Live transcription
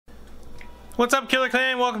What's up, Killer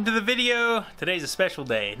Clan? Welcome to the video. Today's a special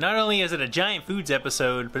day. Not only is it a Giant Foods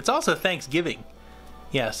episode, but it's also Thanksgiving.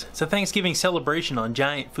 Yes, it's a Thanksgiving celebration on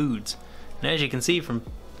Giant Foods. And as you can see from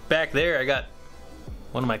back there, I got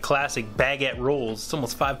one of my classic baguette rolls. It's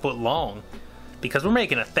almost 5 foot long. Because we're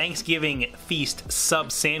making a Thanksgiving feast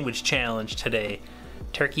sub sandwich challenge today.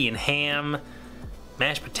 Turkey and ham,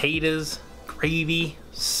 mashed potatoes, gravy,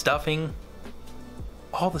 stuffing.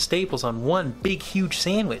 All the staples on one big huge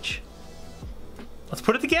sandwich. Let's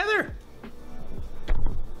put it together.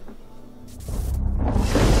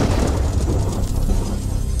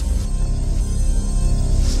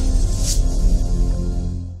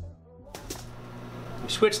 We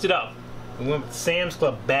switched it up. We went with Sam's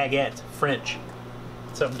Club baguette, French.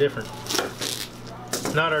 Something different.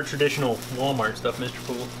 Not our traditional Walmart stuff, Mr.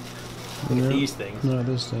 Fool. Look at these things. No,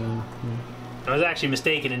 this thing. I was actually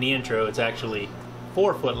mistaken in the intro. It's actually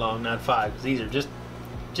 4 foot long, not 5, because these are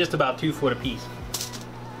just about 2 foot apiece.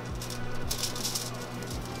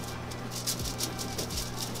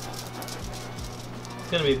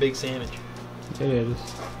 It's gonna be a big sandwich. It is.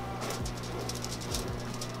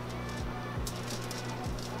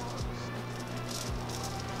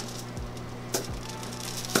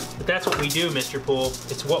 But that's what we do, Mr. Pool.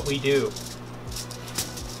 It's what we do.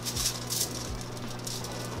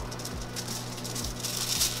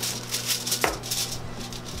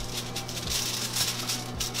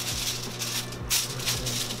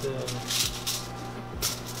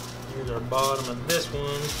 Here's our bottom of this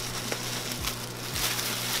one.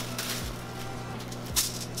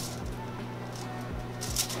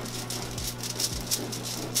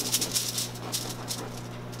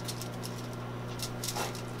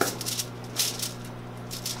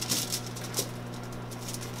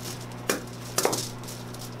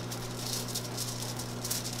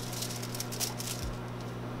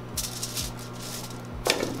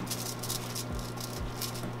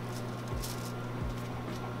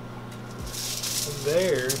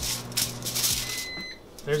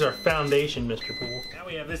 There's our foundation, Mr. Pool. Now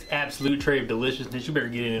we have this absolute tray of deliciousness. You better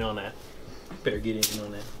get in on that. Better get in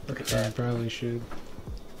on that. Look at that. I probably should.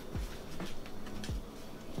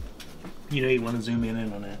 You know you want to zoom in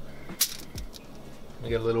on that. We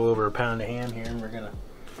got a little over a pound of ham here, and we're gonna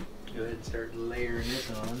go ahead and start layering this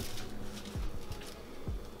on.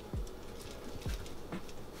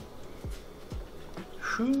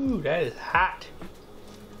 Whew, that is hot.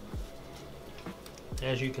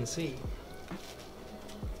 As you can see.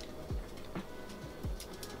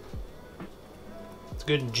 It's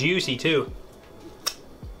good and juicy too.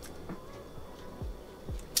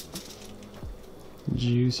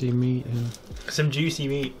 Juicy meat. Some juicy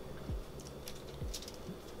meat.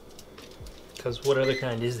 Because what other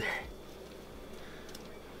kind is there?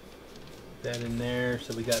 That in there.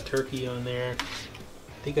 So we got turkey on there.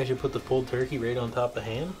 I think I should put the pulled turkey right on top of the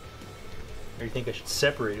ham? Or do you think I should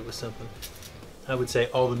separate it with something? I would say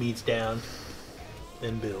all the meat's down,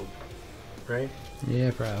 then build. Right? Yeah,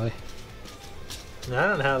 probably. Now, I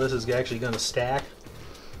don't know how this is actually going to stack.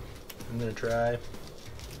 I'm going to try.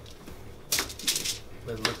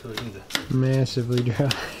 But it looks really good. Massively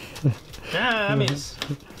dry. Nah, I mean,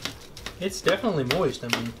 it's definitely moist. I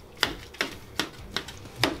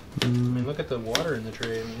mean, look at the water in the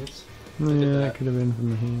tray. I mean, it's... Yeah, that could have been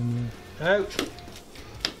from the ham. Yeah. Ouch!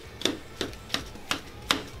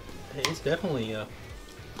 Hey, it's definitely, Oh,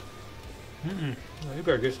 you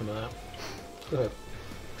better get some of that. Go ahead.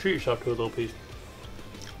 Treat yourself to a little piece.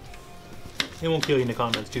 It won't kill you in the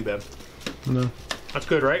comments too bad. No. That's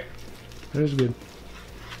good, right? That is good.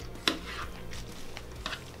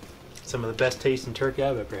 Some of the best tasting turkey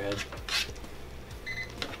I've ever had.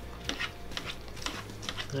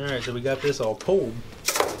 Alright, so we got this all pulled.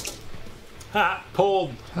 Ha!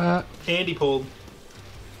 Pulled! Hot. Andy pulled.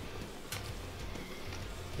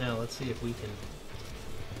 Now let's see if we can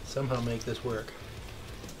somehow make this work.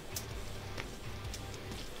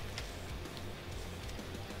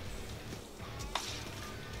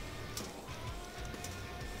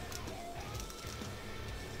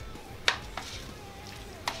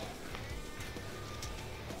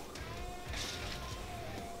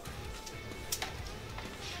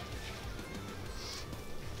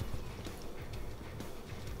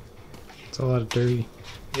 It's a lot of dirty.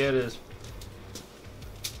 Yeah, it is.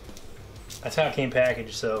 That's how it came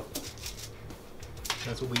packaged, so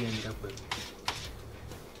that's what we ended up with.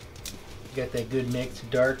 Got that good mix,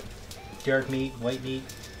 dark meat, white meat.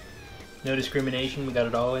 No discrimination, we got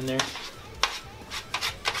it all in there.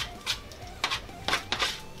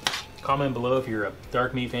 Comment below if you're a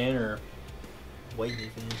dark meat fan or a white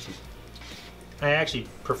meat fan. I actually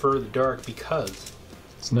prefer the dark because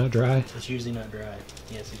it's not dry. It's usually not dry.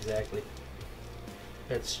 Yes, exactly.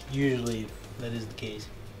 that is the case.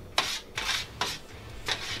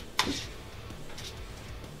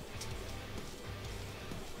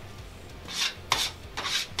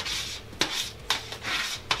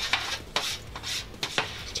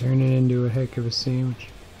 It's turning into a heck of a sandwich.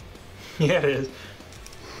 Yeah, it is.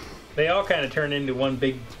 They all kind of turn into one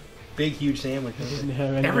big, huge sandwich.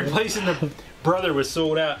 Every place in the brother was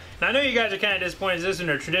sold out. Now, I know you guys are kind of disappointed this isn't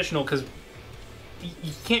a traditional because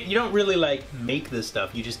you don't really like make this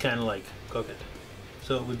stuff. You just kind of like cook it.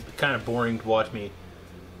 So it would be kind of boring to watch me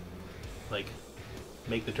like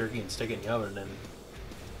make the turkey and stick it in the oven, and then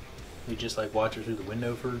we just like watch it through the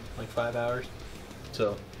window for like 5 hours.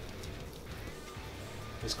 So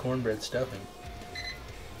this cornbread stuffing,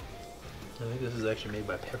 I think this is actually made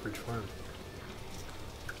by Pepperidge Farm.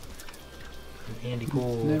 And Andy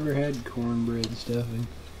Cole. Never had cornbread stuffing.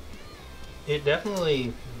 It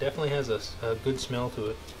definitely has a good smell to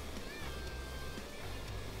it.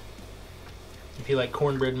 If you like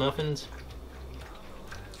cornbread muffins,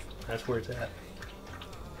 that's where it's at.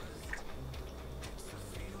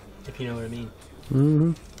 If you know what I mean.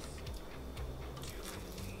 Mm-hmm.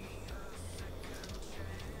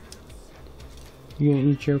 You gonna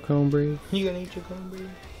eat your cornbread? You gonna eat your cornbread?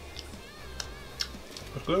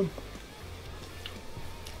 That's good.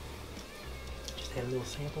 Just had a little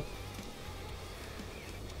sample.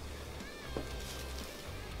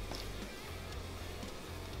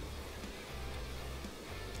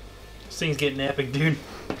 This thing's getting epic, dude.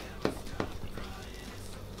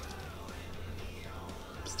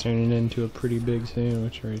 It's turning into a pretty big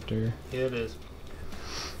sandwich right there. Yeah, it is.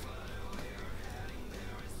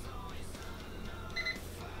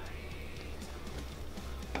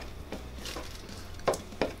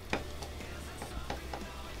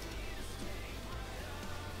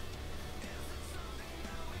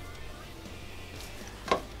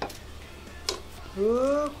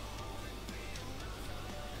 Whoop.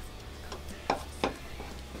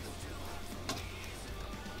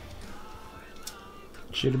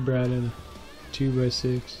 Should have brought in a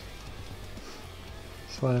 2x6.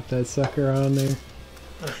 Slap that sucker on there.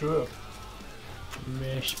 I should.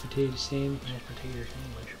 Mashed potato sandwich. Mashed potato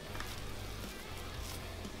sandwich.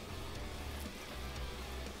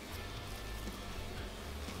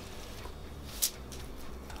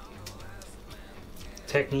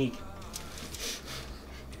 Technique.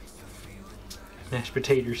 Mashed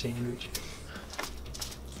potato sandwich.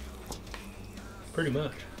 Pretty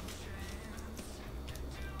much.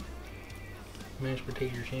 Mashed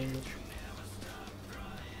potato sandwich.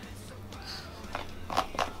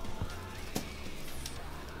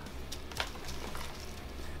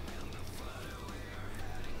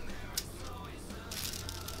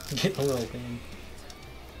 Getting a little thing.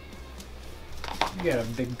 You got a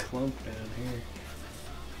big clump down here.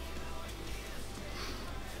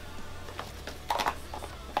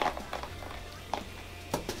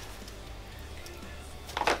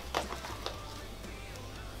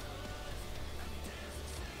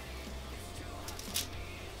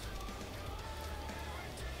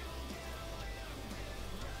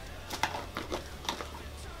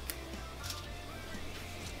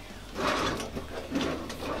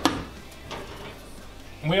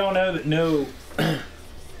 We all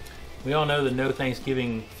know that no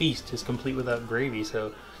Thanksgiving feast is complete without gravy,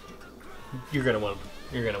 so you're gonna want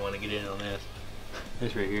to get in on this.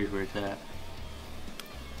 This right here is where it's at.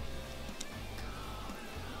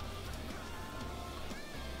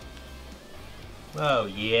 Oh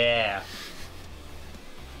yeah.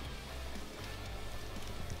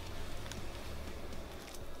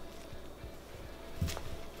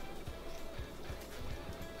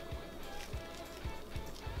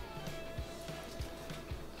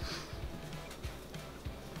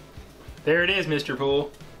 There it is, Mr.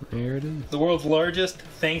 Poole. There it is. The world's largest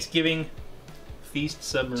Thanksgiving feast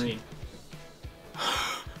submarine.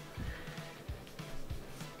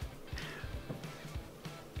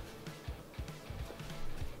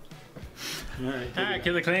 Alright,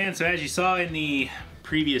 Killer Clan. So as you saw in the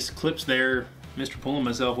previous clips there, Mr. Poole and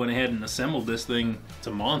myself went ahead and assembled this thing. It's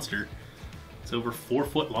a monster. It's over 4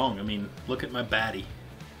 foot long. I mean, look at my baddie.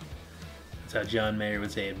 That's how John Mayer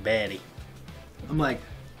would say it, baddie. I'm like,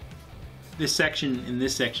 this section and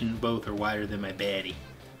this section both are wider than my baddie.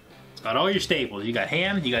 It's got all your staples. You got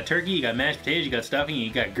ham, you got turkey, you got mashed potatoes, you got stuffing, and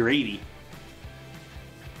you got gravy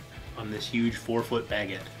on this huge 4 foot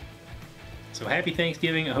baguette. So happy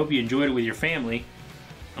Thanksgiving. I hope you enjoyed it with your family.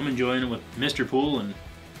 I'm enjoying it with Mr. Poole, and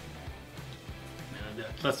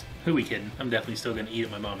who we kidding? I'm definitely still going to eat at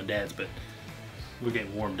my mom and dad's, but we're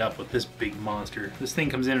getting warmed up with this big monster. This thing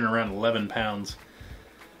comes in at around 11 pounds.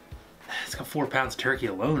 It's got 4 pounds of turkey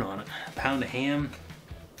alone on it. A pound of ham,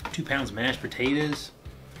 2 pounds of mashed potatoes,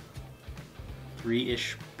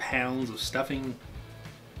 3-ish pounds of stuffing,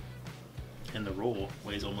 and the roll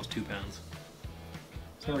weighs almost 2 pounds.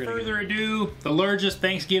 So without further ado, the largest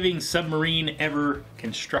Thanksgiving submarine ever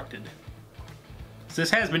constructed. So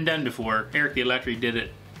this has been done before. Eric the Electric did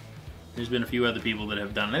it. There's been a few other people that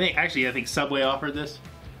have done it. I think Subway offered this.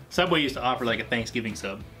 Subway used to offer like a Thanksgiving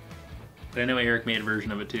sub. But I know Eric made a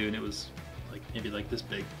version of it too, and it was like maybe like this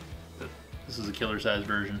big. But this is a killer size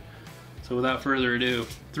version. So without further ado,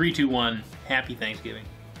 3, 2, 1, happy Thanksgiving.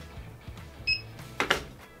 I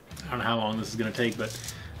don't know how long this is gonna take,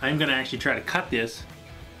 but I'm gonna actually try to cut this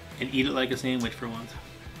and eat it like a sandwich for once.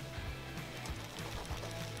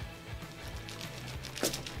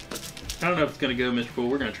 I don't know if it's gonna go, Mr. Poole.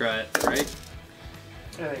 We're gonna try it, right?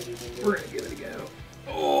 I think you can do it. We're gonna give it a go.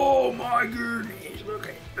 Oh my goodness, look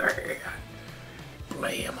at that.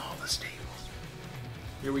 Blam all the staples.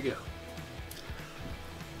 Here we go.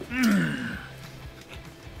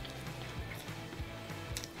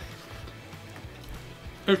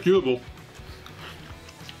 It's doable.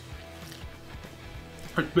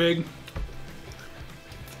 It's big.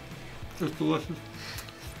 It's delicious.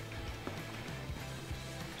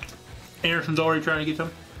 Anderson's already trying to get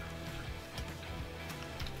some.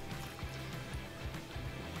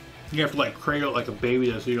 You have to like cradle it like a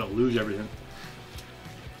baby so you don't lose everything.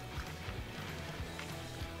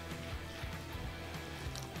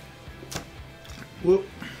 Whoop.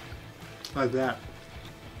 Like that.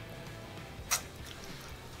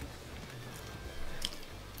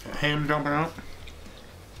 Ham jumping out.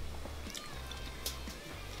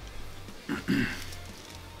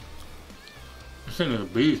 This thing is a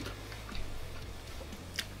beast.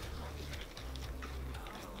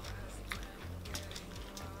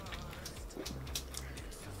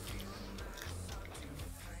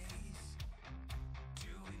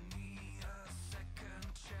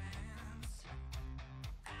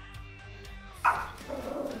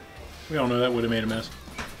 We all know that would have made a mess.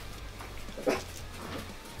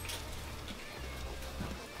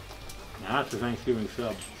 Now that's a Thanksgiving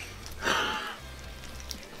sub.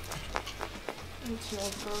 It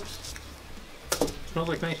smells gross. Smells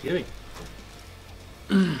like Thanksgiving.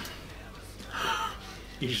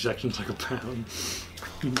 Each section's like a pound.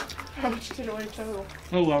 How much did it weigh total?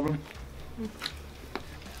 11.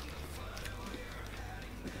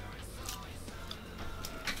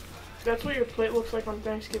 That's what your plate looks like on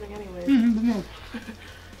Thanksgiving anyway.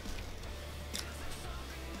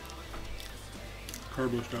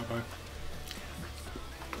 Carbo stop by.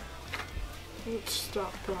 Don't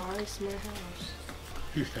stop by, it's my house.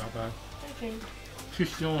 She stopped by. I came.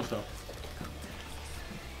 She's stealing stuff.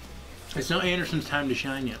 It's not Anderson's time to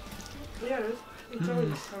shine yet. Yeah, it's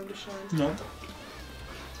always time to shine. No.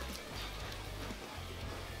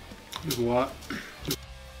 There's a lot.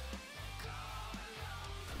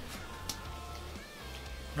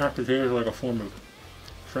 Mashed potatoes are like a form of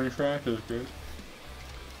French fry, because it's good.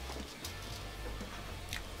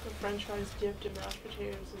 The French fries dipped in mashed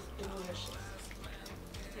potatoes is delicious.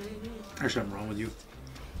 There's something wrong with you.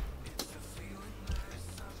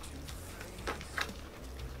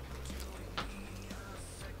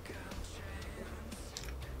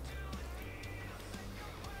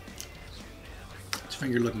 This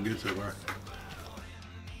finger looking good so far.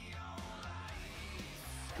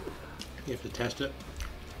 You have to test it.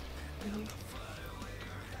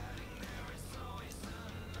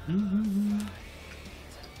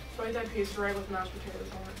 Fry that piece right with mashed potatoes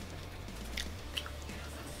on it.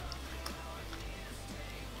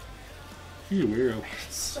 She's a weirdo.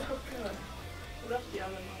 It's so good. We left the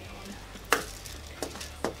oven light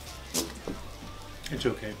on. It's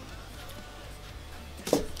okay.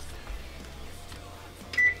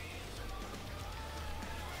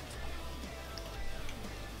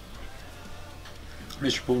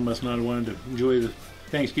 Mr. Poole must not have wanted to enjoy the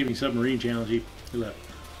Thanksgiving submarine challenge. He left.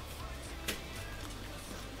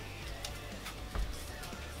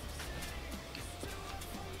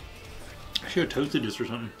 I should have toasted this or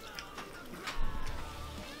something.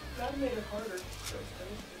 That made it harder.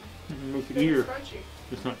 Make it easier. It's crunchy.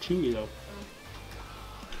 It's not chewy though.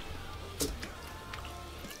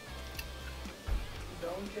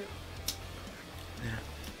 Delicate. Yeah.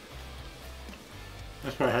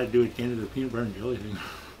 That's why I had to do it at the end of the peanut butter and jelly thing.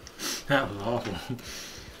 That was awful.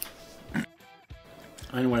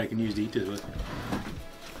 I know what I can use to eat this with.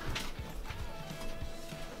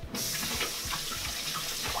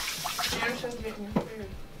 Anderson's getting your food.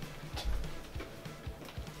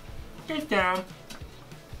 Sit down.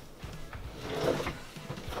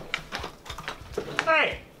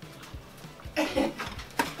 Hey!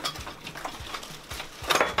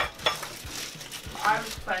 I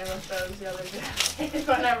was playing with those the other day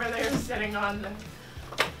whenever they were sitting on the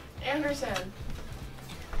Anderson.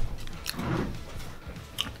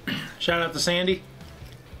 Shout out to Sandy,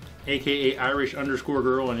 aka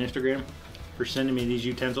Irish_girl on Instagram, for sending me these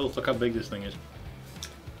utensils. Look how big this thing is.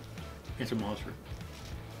 It's a monster.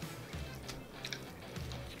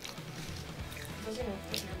 It doesn't even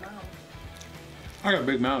fit in your mouth. I got a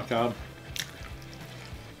big mouth, child.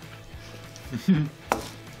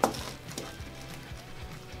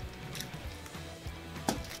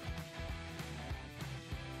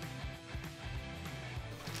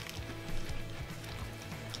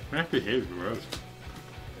 Mashed potatoes are gross.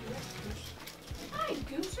 Hi,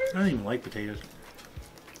 Gooser. I don't even like potatoes.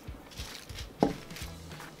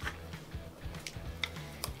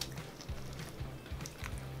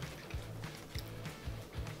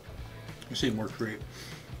 I see more great.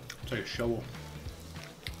 It's like a shovel.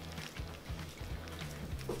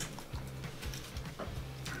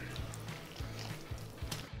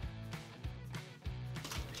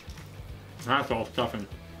 That's all stuffing.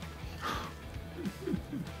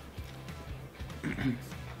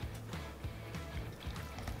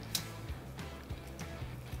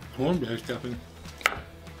 Cornbread stuffing.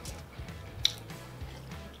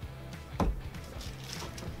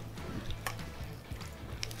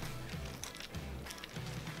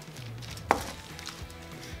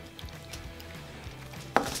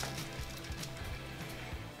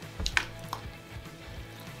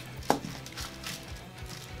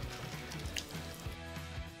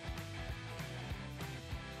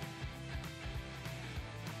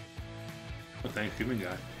 A Thanksgiving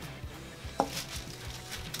guy.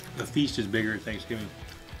 The feast is bigger at Thanksgiving.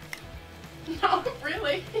 No,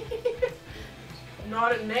 really.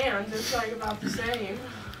 Not at Nan's. It's like about the same.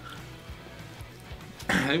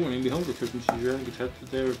 They won't even be home for Christmas this year. I think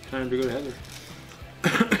it's their time to go to Heather.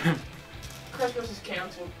 Christmas is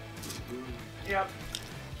canceled. Yep.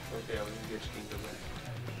 Okay, I'll get you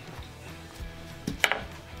back.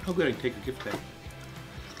 How good I can take a gift bag.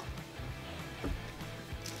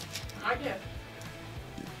 I get.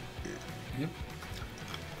 Yep.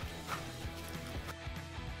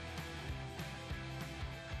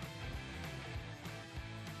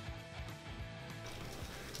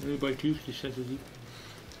 Everybody Tuesday says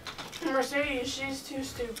it's Mercedes, she's too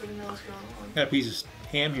stupid to know what's going on. got a piece of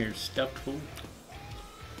ham here stuffed full.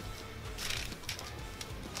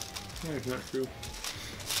 That's not true.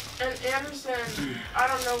 And Anderson, I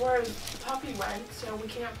don't know where his puppy went, so we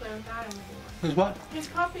can't play with that anymore. His what? His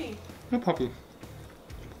puppy. No puppy.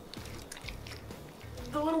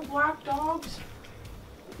 The little black dogs.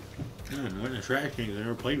 I don't know, in the trash can 'cause I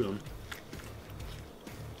never played with them.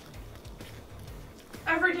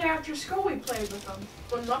 Every day after school we played with them.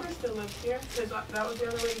 When Mother still lived here, because that was the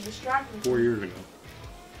other way to distract me. 4 years ago.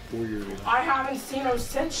 4 years ago. I haven't seen her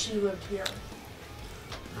since she lived here.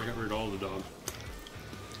 I got rid of all the dogs.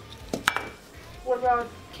 What about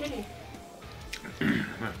Kitty?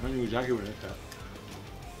 I knew exactly what I thought.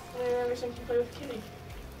 And Anderson can play with Kitty.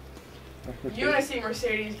 You and I see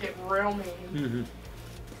Mercedes get real mean. Mm-hmm.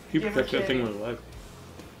 She Give protects her that thing Kitty. with her life.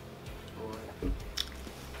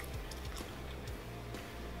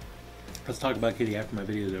 Let's talk about Kitty after my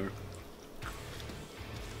video's over.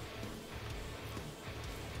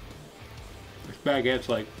 This baguette's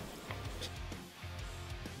like...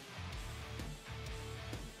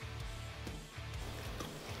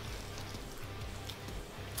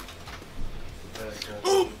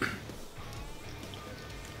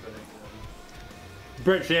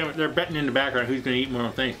 Bread sandwich, they're betting in the background who's going to eat more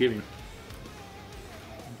on Thanksgiving.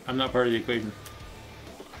 I'm not part of the equation.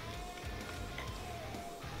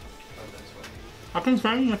 I can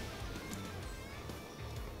find you.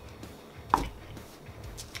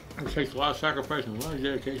 It takes a lot of sacrifice and a lot of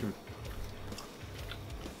dedication.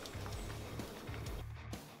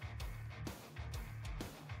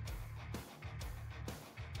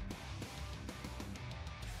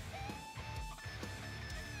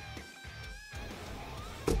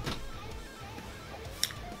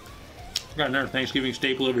 Got another Thanksgiving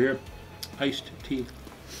staple over here. Iced tea.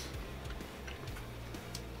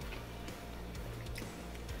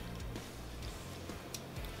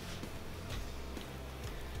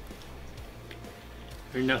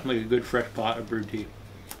 There's nothing like a good fresh pot of brewed tea.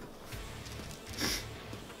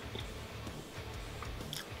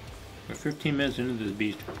 We're 15 minutes into this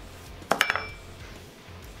beast.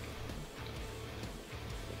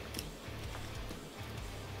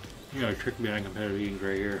 You gotta trick me on competitive eating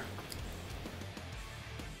right here.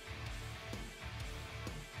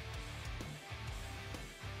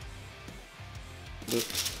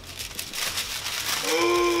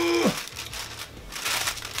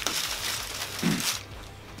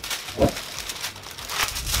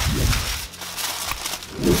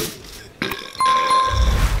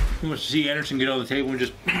 wants to see Anderson get on the table and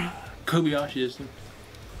just Kobayashi this thing.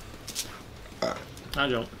 I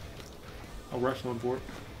don't. I'll wrestle him for it.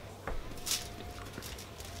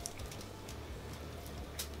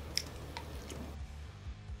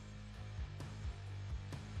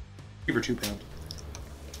 Give her 2 pounds.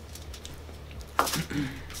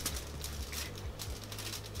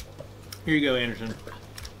 Here you go, Anderson.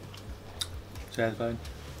 Satisfied?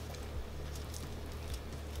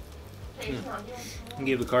 Hey, Yeah. come on, you want some more?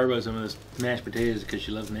 Give the Carbo some of this mashed potatoes because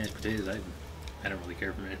she loves mashed potatoes. I don't really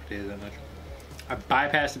care for mashed potatoes that much. I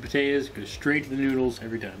bypass the potatoes, go straight to the noodles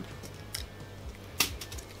every time.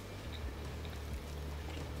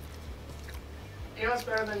 You know what's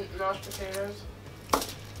better than mashed potatoes?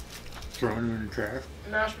 Throwing them in the trash.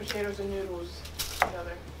 Mashed potatoes and noodles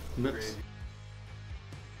together. But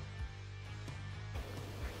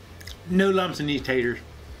no lumps in these taters.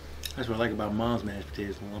 That's what I like about Mom's mashed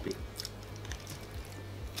potatoes, lumpy.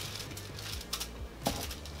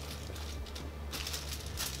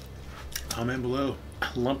 Comment below,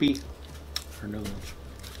 lumpy or no lumps.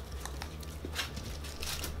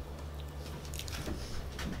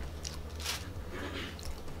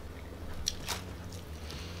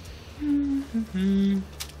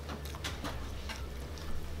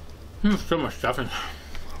 So much stuffing.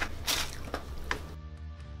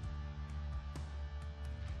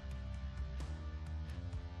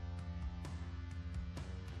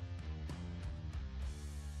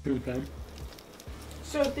 Okay.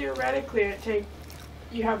 So theoretically,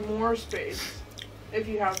 you have more space if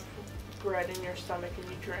you have bread in your stomach and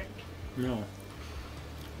you drink. No.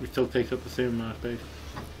 It still takes up the same amount of space.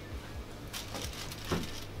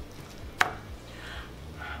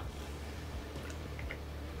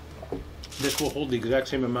 This will hold the exact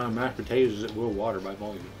same amount of mashed potatoes as it will water by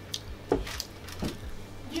volume.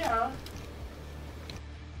 Yeah.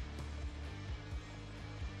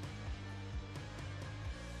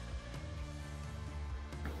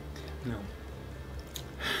 No.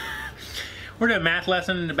 We're doing a math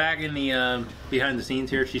lesson in the back in the behind the scenes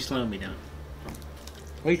here. She's slowing me down.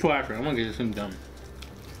 Wait till after. I'm gonna get this thing done.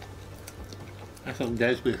 I thought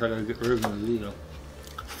desperately try to get rid of the Lido.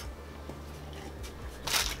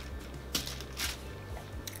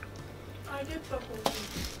 I get the whole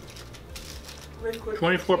liquid.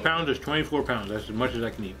 24 pounds is 24 pounds. That's as much as I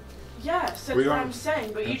can eat. Yes, that's We what are- I'm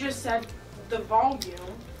saying. But you just said the volume,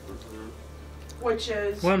 which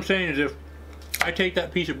is, What I'm saying is if I take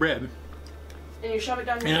that piece of bread and you shove it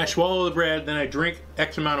down your and I throat. swallow the bread, then I drink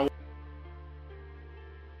X amount of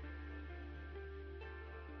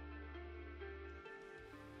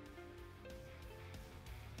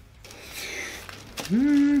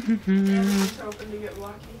Everyone's hoping to get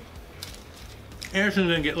lucky. Anderson's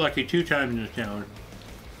gonna get lucky 2 times in this challenge.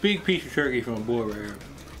 Big piece of turkey from a boy right here.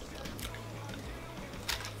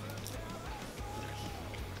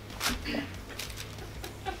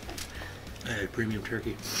 I had premium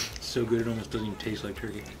turkey. It's so good it almost doesn't even taste like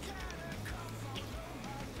turkey.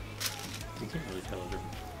 You can't really tell the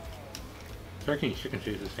difference. Turkey and chicken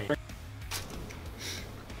taste the same.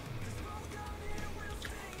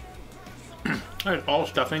 That's all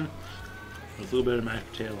stuffing with a little bit of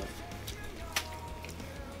mashed potato left.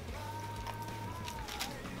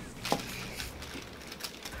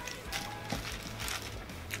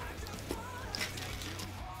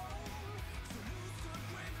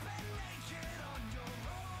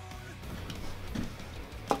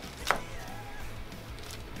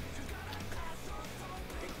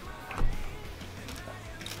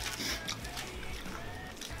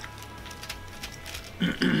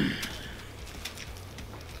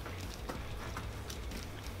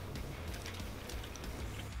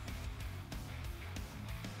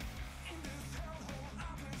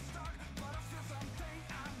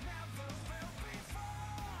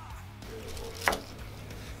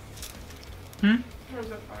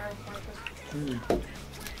 There's a fire purpose.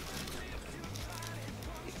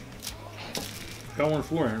 Got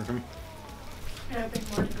 1 Anderson. Yeah, I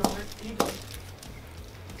think Marty got it.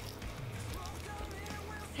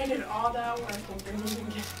 He did all that work and didn't even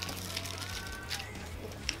get.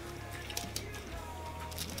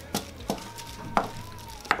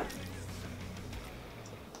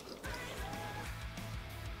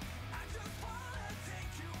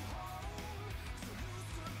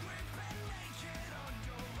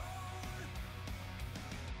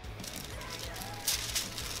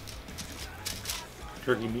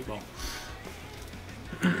 Turkey meatball.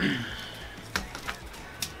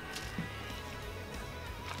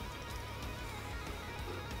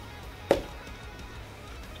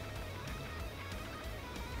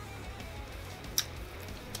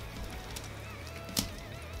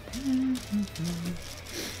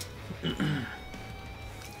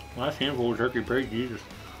 Last handful of turkey, praise Jesus.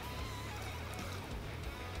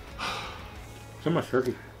 So much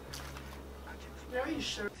turkey. No, you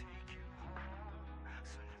should.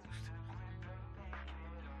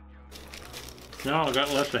 Now I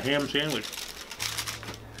got less a ham sandwich.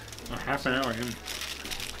 A half an hour in. You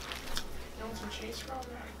want some cheese from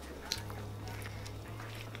there?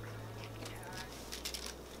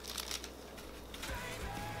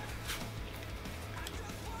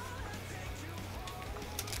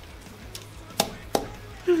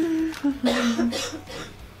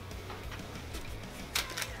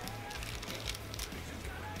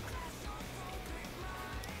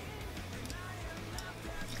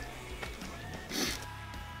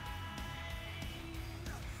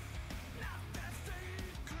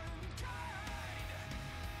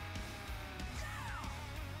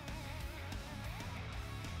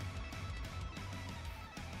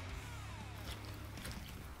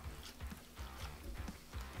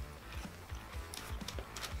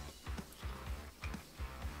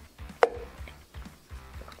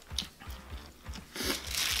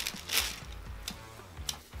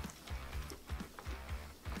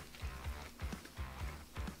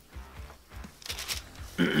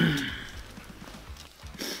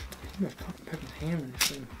 Too much Dr. Pepper's ham in this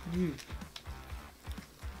thing. Ew.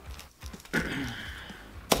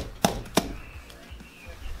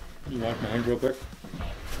 You wash my hands real quick.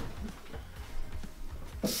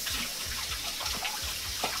 Put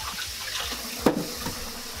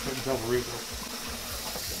yourself a refill.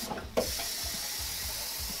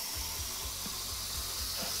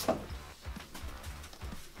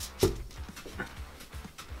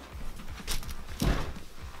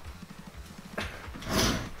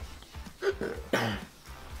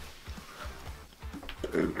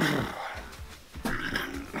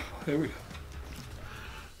 There we go.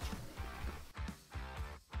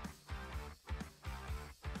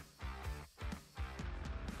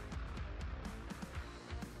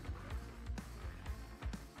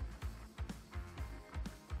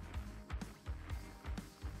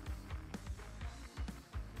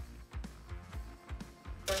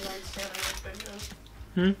 Nightstand on their videos.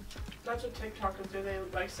 Hmm? That's what TikTokers do. They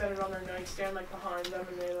like set it on their nightstand like behind them,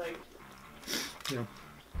 and they like. Yeah.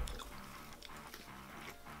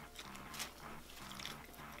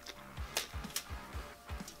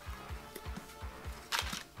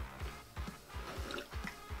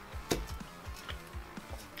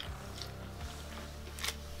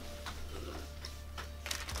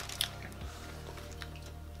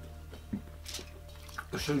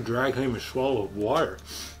 It's so dry I can't even swallow water.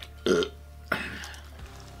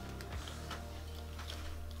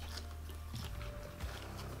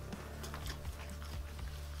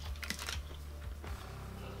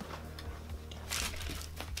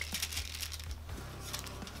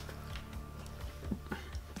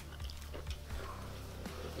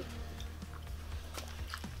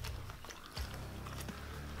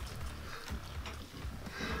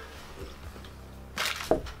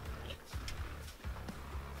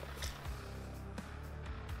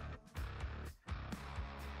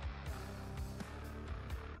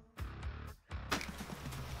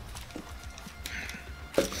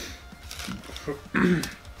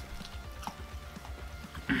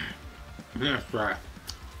 That's dry.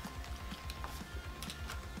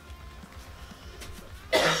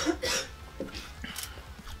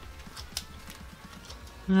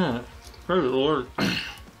 Yeah, praise the Lord.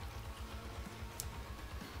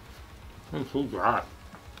 I'm so dry.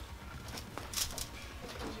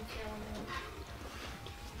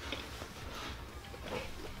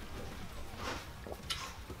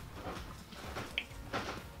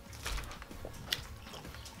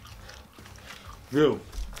 Dude,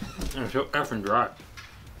 I'm so effing dry.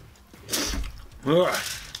 Ugh.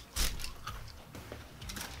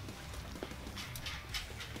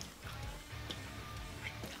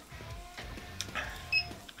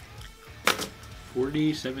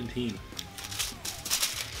 $40.17.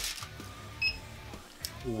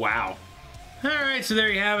 Wow. Alright, so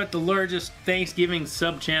there you have it, the largest Thanksgiving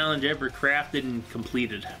sub-challenge ever crafted and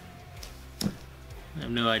completed. I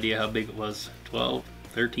have no idea how big it was. 12,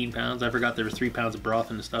 13 pounds. I forgot there was 3 pounds of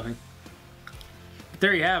broth in the stuffing. But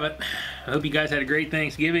there you have it. I hope you guys had a great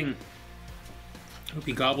Thanksgiving. Hope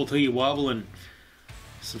you gobble till you wobble, and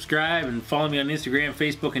subscribe and follow me on Instagram,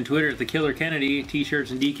 Facebook, and Twitter at The Killer Kennedy.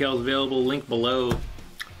 T-shirts and decals available, link below.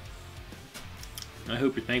 I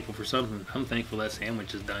hope you're thankful for something. I'm thankful that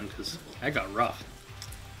sandwich is done because that got rough.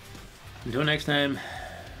 Until next time,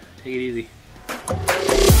 take it easy.